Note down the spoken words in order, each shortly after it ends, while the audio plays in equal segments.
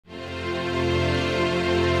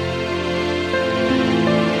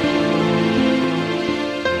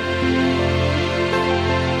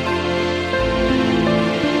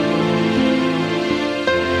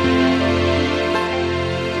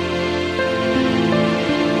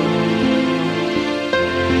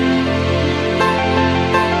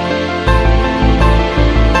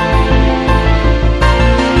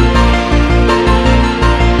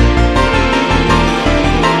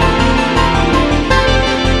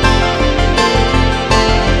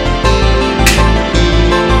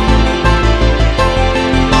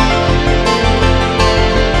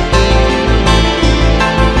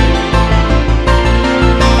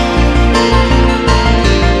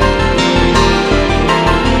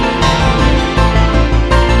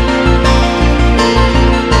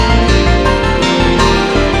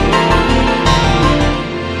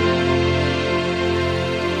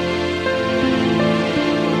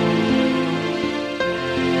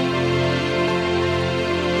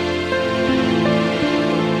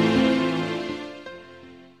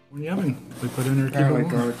They put in her apparently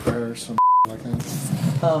garlic bread or some like that.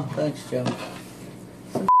 Oh, thanks, Joe.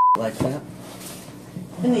 Some like that.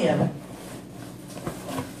 In the oven.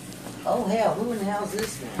 Oh hell, who in the hell is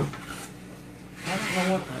this now? I don't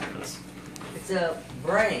know what that is. It's a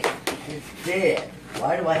brain. It's dead.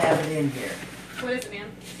 Why do I have it in here? What is it,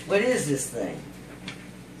 man? What is this thing?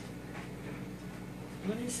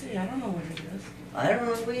 What is it? I don't know what it is. I don't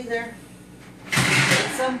know either.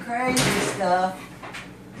 It's some crazy stuff.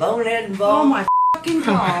 Bonehead and bone. Oh my fucking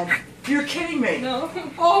God. You're kidding me. No.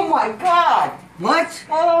 Oh my God. What?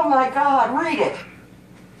 Oh my God. Read it.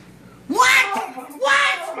 What? What?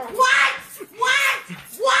 What? What?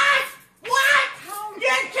 What? What?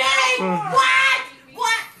 You're kidding! What?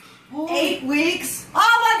 What? 8 weeks?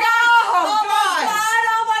 Oh my God! Oh, God.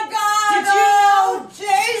 Oh my God! Did you Oh,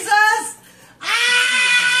 Jesus!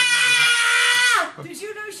 Ah! Did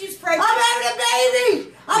you know she's pregnant? I'm having a baby!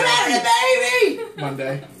 I'm having a baby!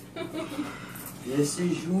 Monday. This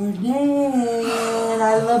is your day, and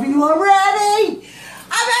I love you already!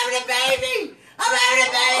 I'm having a baby! I'm having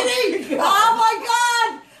a baby! Oh my God!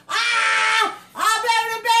 Ah! I'm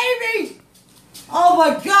having a baby! Oh my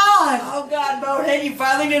God! Oh God, Bonehead, you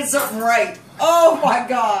finally did something right. Oh my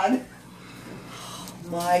God.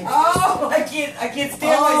 My Oh, I can't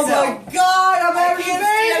stand Oh myself. my God! I'm having a can't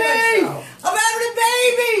stand baby! myself. I'm having a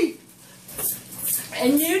baby!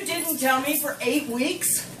 And you didn't tell me for 8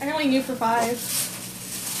 weeks? I only knew for 5.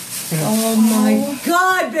 Oh my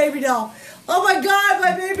God, baby doll! Oh my God,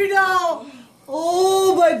 my baby doll!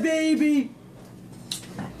 Oh, my baby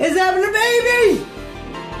is having a baby!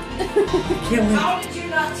 Can't wait. How did you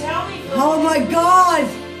not tell me? Oh my God!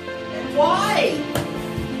 And why?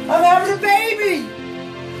 I'm having a baby!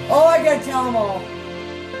 Oh, I gotta tell them all.